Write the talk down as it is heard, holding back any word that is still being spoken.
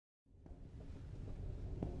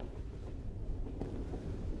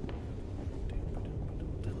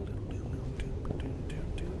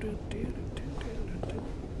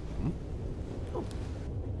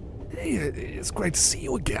it's great to see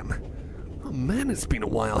you again. Oh man, it's been a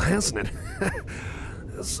while, hasn't it?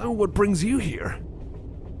 So what brings you here?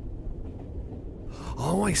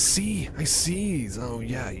 Oh, I see. So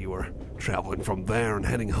yeah, you were traveling from there and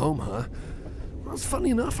heading home, huh? Well, it's funny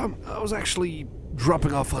enough, I was actually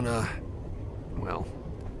dropping off on I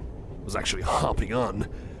was actually hopping on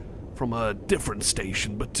from a different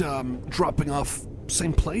station, but dropping off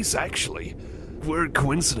same place, actually. Weird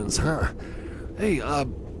coincidence, huh? Hey,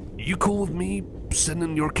 you cool with me sitting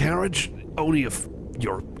in your carriage? Only if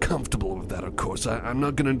you're comfortable with that, of course. I'm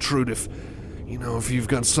not gonna intrude if you've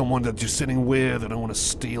got someone that you're sitting with. I don't want to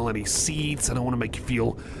steal any seats. I don't want to make you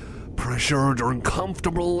feel pressured or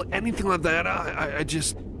uncomfortable, anything like that. I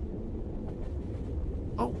just...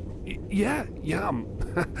 Oh, yeah,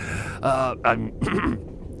 I'm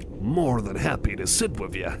more than happy to sit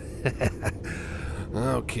with you.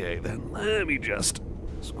 Okay, then let me just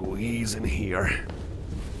squeeze in here.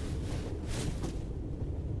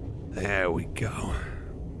 There we go.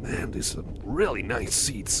 Man, these are really nice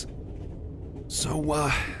seats. So,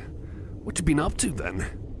 what you been up to then?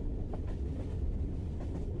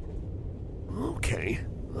 Okay,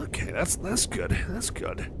 that's good.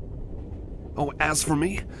 Oh, as for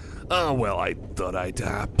me? Well, I thought I'd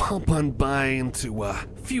pop on by into a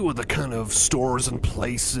few of the kind of stores and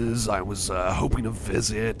places I was hoping to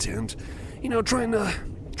visit, and trying to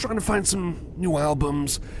find some new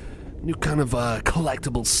albums, new kind of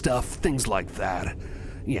collectible stuff, things like that.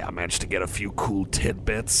 Yeah, I managed to get a few cool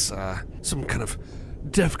tidbits, some kind of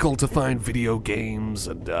difficult to find video games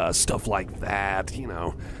and stuff like that,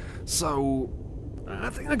 So,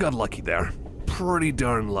 I think I got lucky there. Pretty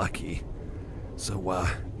darn lucky. So,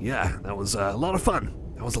 yeah, that was a lot of fun.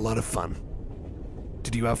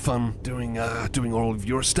 Did you have fun doing all of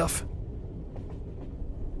your stuff?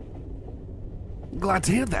 Glad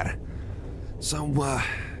to hear that. So,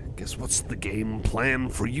 guess what's the game plan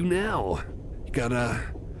for you now? You got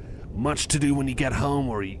much to do when you get home,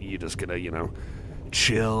 or you just gonna,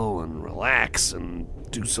 chill and relax and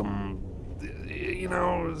do some,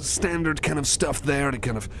 standard kind of stuff there to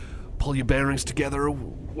kind of pull your bearings together?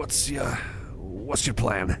 What's your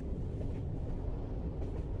plan?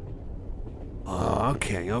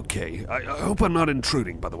 Okay. I hope I'm not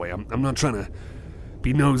intruding, by the way. I'm not trying to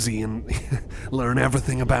be nosy and learn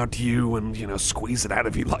everything about you and, squeeze it out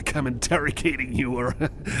of you like I'm interrogating you or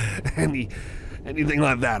anything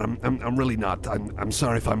like that. I'm really not. I'm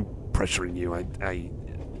sorry if I'm pressuring you.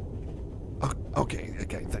 Okay.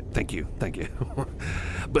 Thank you.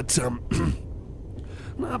 But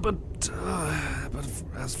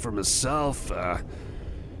as for myself, I'm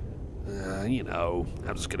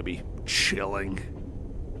just gonna be chilling.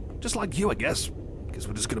 Just like you, I guess. Guess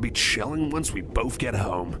we're just gonna be chilling once we both get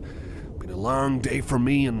home. Been a long day for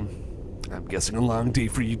me, and I'm guessing a long day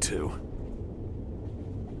for you too.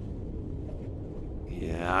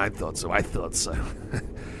 Yeah, I thought so.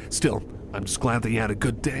 Still, I'm just glad that you had a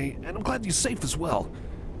good day, and I'm glad you're safe as well.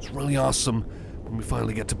 It's really awesome when we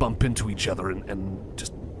finally get to bump into each other and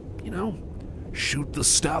just, shoot the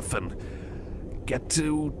stuff and get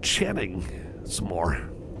to chatting some more.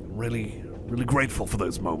 I'm really grateful for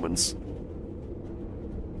those moments.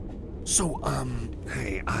 So,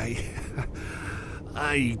 hey, I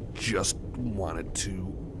just wanted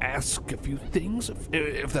to ask a few things,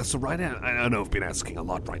 if that's all right. I know I've been asking a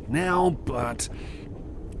lot right now, but,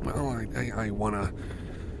 well, I want to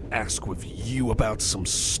ask with you about some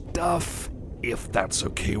stuff, if that's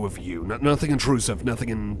okay with you. Nothing intrusive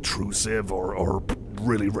or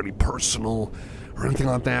really personal or anything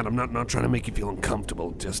like that. I'm not trying to make you feel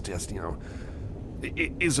uncomfortable. Just is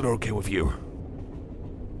it okay with you?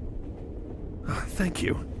 Thank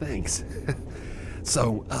you. Thanks.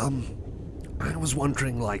 So, I was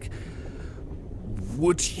wondering,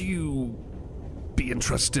 would you be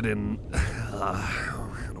interested in,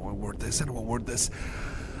 how do I word this?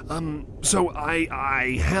 So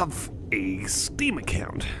I have a Steam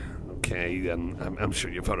account, okay, and I'm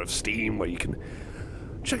sure you've heard of Steam, where you can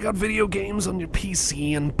check out video games on your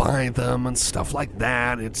PC and buy them and stuff like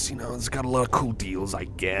that. It's, it's got a lot of cool deals, I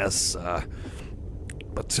guess,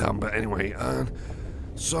 but anyway,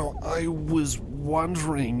 so I was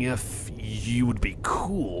wondering if you would be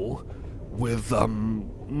cool with,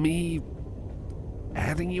 me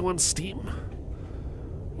adding you on Steam?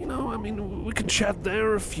 We can chat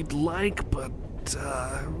there if you'd like, but,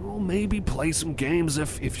 we'll maybe play some games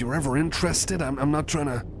if you're ever interested. I'm not trying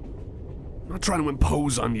to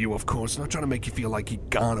impose on you, of course. Not trying to make you feel like you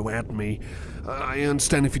gotta add me. I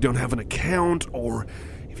understand if you don't have an account, or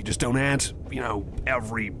if you just don't add,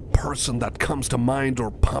 every person that comes to mind or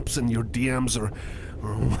pops in your DMs or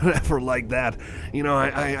whatever like that.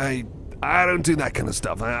 I don't do that kind of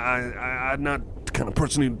stuff. I'm not the kind of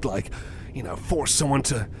person who'd, like, you know, force someone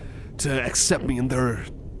to accept me in their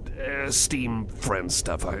Steam friend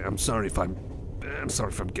stuff. I'm sorry if I'm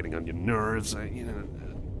getting on your nerves. You know,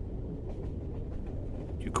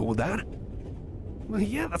 you cool with that? Well,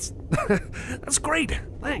 yeah, that's that's great.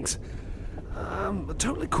 Thanks. I'm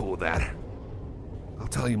totally cool with that. I'll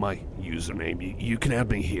tell you my username. You can add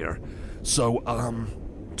me here. So,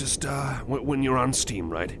 just when you're on Steam,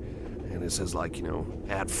 right? And it says, like, you know,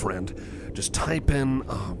 add friend. Just type in.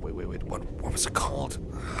 Wait. What was it called?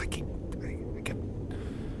 I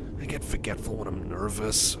get forgetful when I'm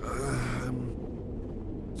nervous.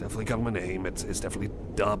 Definitely got my name. It's definitely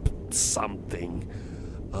Dub something.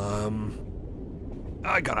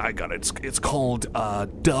 I got it. It's called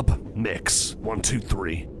Dub Mix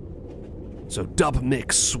 123. So Dub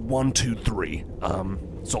Mix 123.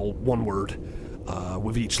 It's all one word,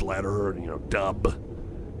 with each letter. You know, Dub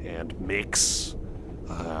and Mix.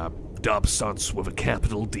 Dub starts with a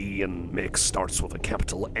capital D and Mix starts with a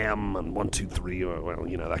capital M, and 123. Well,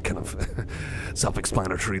 you know, that kind of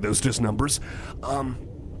self-explanatory. Those just numbers.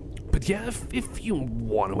 But yeah, if you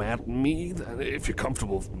want to add me, if you're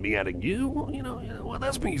comfortable with me adding you, well,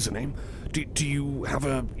 that's my username. Do you have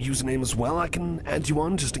a username as well I can add you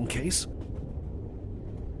on, just in case?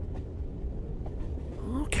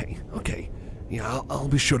 Okay. Yeah, I'll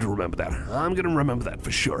be sure to remember that. I'm gonna remember that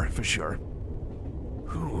for sure.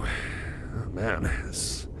 Whew. Oh, man,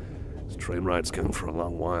 this train ride's going for a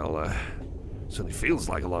long while. Certainly feels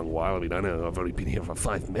like a long while. I mean, I know I've only been here for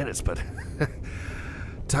 5 minutes, but...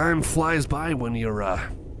 Time flies by when you're,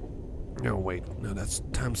 No, wait. No,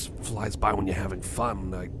 time flies by when you're having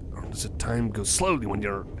fun. Or does it time go slowly when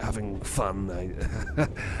you're having fun?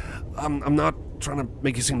 I'm not trying to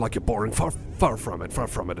make you seem like you're boring. Far from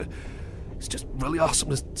it. It's just really awesome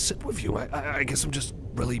to sit with you. I guess I'm just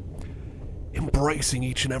really embracing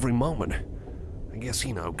each and every moment. I guess,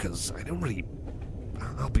 you know, because I don't really...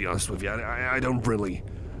 I'll be honest with you. I don't really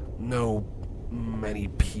know many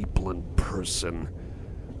people in person.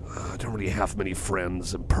 I don't really have many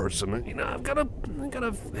friends in person. You know, I've got a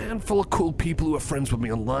handful of cool people who are friends with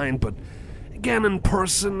me online, but again, in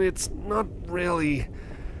person, it's not really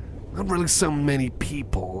so many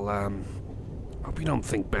people. Hope you don't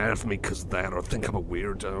think bad of me because of that, or think I'm a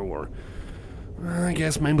weirdo, or I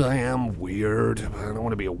guess maybe I am weird. I don't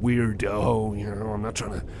want to be a weirdo. You know, I'm not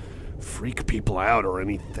trying to freak people out or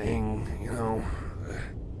anything. You know,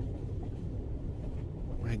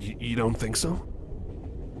 you don't think so?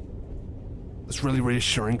 It's really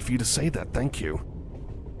reassuring for you to say that. Thank you.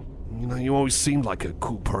 You know, you always seemed like a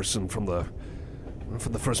cool person from the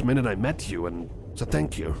first minute I met you, and so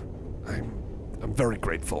thank you. I'm very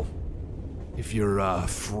grateful. If you're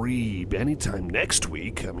free anytime next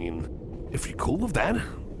week, I mean, if you're cool with that,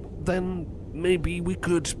 then maybe we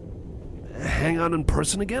could hang out in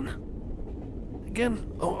person again.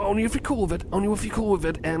 Only if you're cool with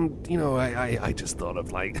it. And, you know, I just thought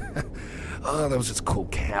of, like, there was this cool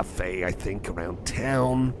cafe, I think, around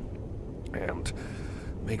town, and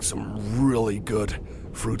make some really good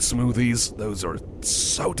fruit smoothies. Those are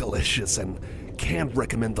so delicious and can't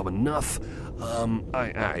recommend them enough.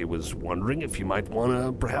 I was wondering if you might want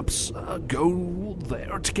to perhaps go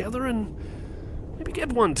there together and maybe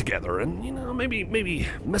get one together, and, you know, maybe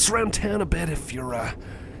mess around town a bit if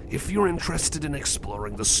you're interested in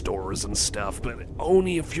exploring the stores and stuff, but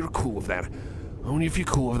only if you're cool with that.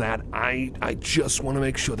 I just want to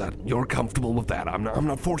make sure that you're comfortable with that. I'm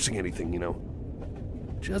not forcing anything, you know.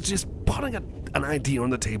 Just putting an idea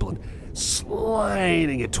on the table and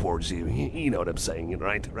sliding it towards you. You know what I'm saying,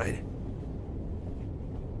 right?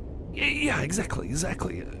 Yeah, exactly.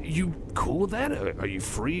 You cool with that? Are you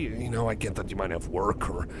free? You know, I get that you might have work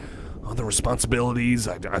or other responsibilities.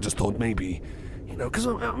 I just thought maybe... You know, because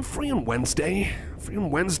I'm free on Wednesday.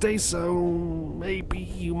 So maybe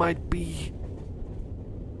you might be...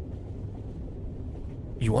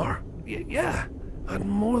 You are? Yeah. I'd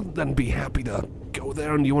more than be happy to go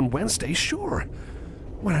there on you on Wednesday, sure.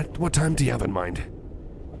 What time do you have in mind?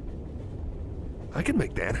 I can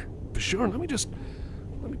make that, for sure. Let me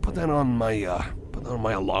put that on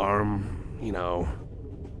my alarm, you know.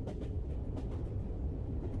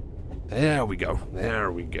 There we go.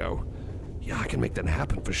 Yeah, I can make that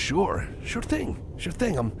happen for sure. Sure thing.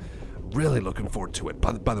 I'm really looking forward to it.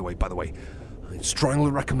 By the way, I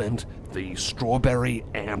strongly recommend the strawberry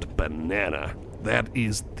and banana. That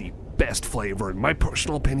is the best flavor in my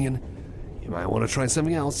personal opinion. You might want to try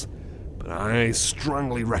something else, but I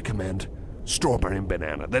strongly recommend strawberry and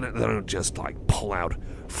banana. They don't just like pull out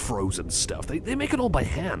frozen stuff. They make it all by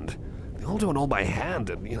hand. They all do it all by hand,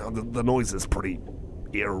 and you know the noise is pretty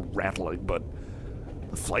ear rattling, but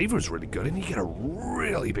the flavor's really good, and you get a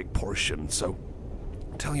really big portion. So,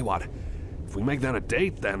 tell you what, if we make that a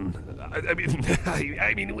date, then I mean,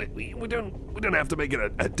 we don't have to make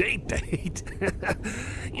it a date.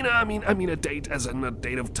 You know, I mean a date as in a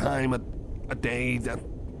date of time, a day that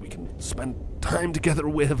we can spend time together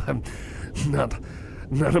with. I'm not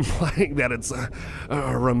implying that it's a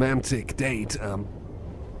romantic date.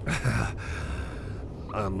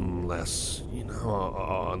 Unless, you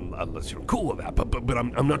know, unless you're cool with that. But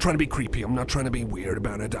I'm not trying to be creepy. I'm not trying to be weird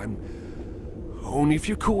about it. Only if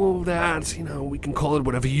you're cool with that, you know, we can call it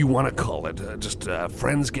whatever you want to call it. Just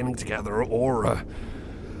friends getting together, or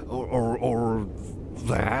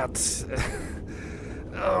that.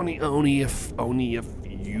 only if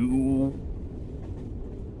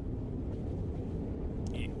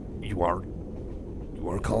you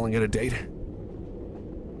are calling it a date.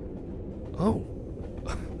 Oh.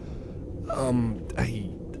 I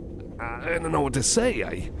don't know what to say.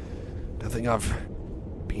 I don't think I've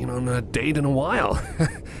been on a date in a while.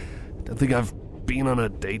 Don't think I've been on a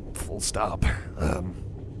date, full stop.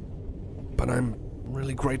 But I'm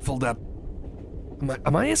really grateful that...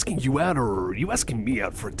 Am I asking you out, or are you asking me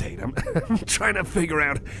out for a date? I'm trying to figure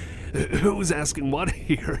out who's asking what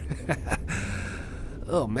here.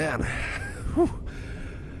 Oh, man. Whew.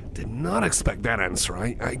 Did not expect that answer.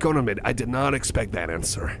 I gotta admit, I did not expect that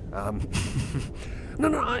answer.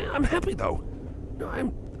 No, I'm happy though. No,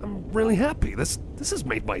 I'm really happy. This has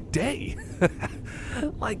made my day.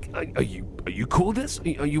 Like, are you cool with this?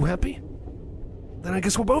 Are you happy? Then I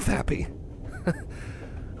guess we're both happy.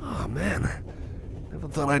 Oh man, never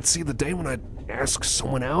thought I'd see the day when I'd ask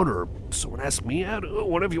someone out, or someone ask me out, or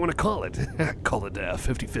whatever you want to call it. Call it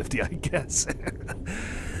 50-50, I guess.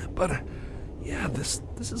 But. Yeah, this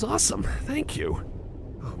is awesome. Thank you.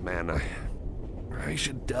 Oh man, I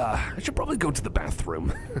should probably go to the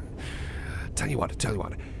bathroom. Tell you what.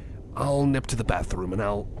 I'll nip to the bathroom, and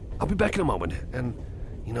I'll be back in a moment. And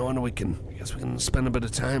you know, I guess we can spend a bit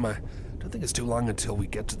of time. I don't think it's too long until we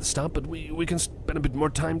get to the stop, but we can spend a bit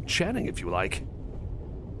more time chatting if you like.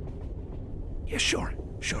 Yeah, sure.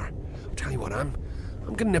 Tell you what, I'm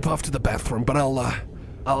gonna nip off to the bathroom, but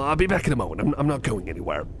I'll be back in a moment. I'm not going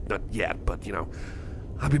anywhere. Not yet, but, you know,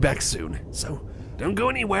 I'll be back soon. So, don't go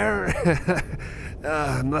anywhere.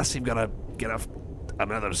 Unless you've got to get off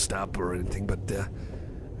another stop or anything. But,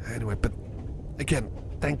 anyway, but, again,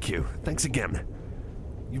 thank you. Thanks again.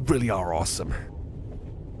 You really are awesome.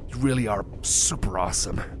 You really are super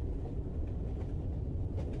awesome.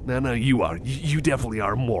 No, you are. You definitely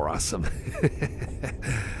are more awesome.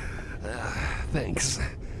 Thanks.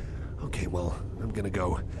 Okay, well, I'm gonna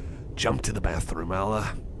go jump to the bathroom. I'll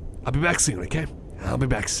be back soon, okay? I'll be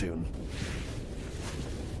back soon.